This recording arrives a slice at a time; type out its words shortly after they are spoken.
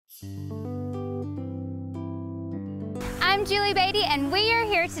I'm Julie Beatty, and we are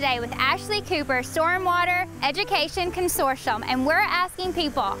here today with Ashley Cooper, Stormwater Education Consortium, and we're asking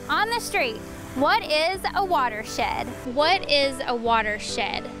people on the street, what is a watershed? What is a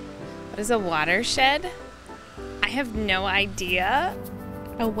watershed? What is a watershed? I have no idea.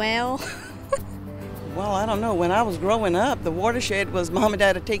 A whale? Well, I don't know. When I was growing up, the watershed was Mom and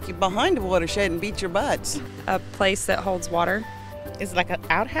Dad would take you behind the watershed and beat your butts. A place that holds water. Is it like an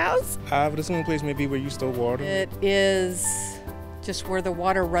outhouse? I would assume a place maybe where you store water. It is just where the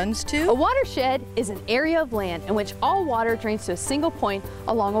water runs to. A watershed is an area of land in which all water drains to a single point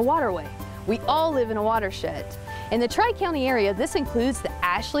along a waterway. We all live in a watershed. In the Tri-County area, this includes the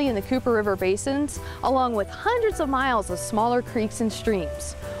Ashley and the Cooper River basins, along with hundreds of miles of smaller creeks and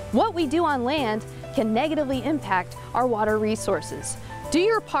streams. What we do on land can negatively impact our water resources. Do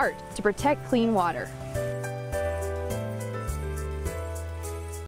your part to protect clean water.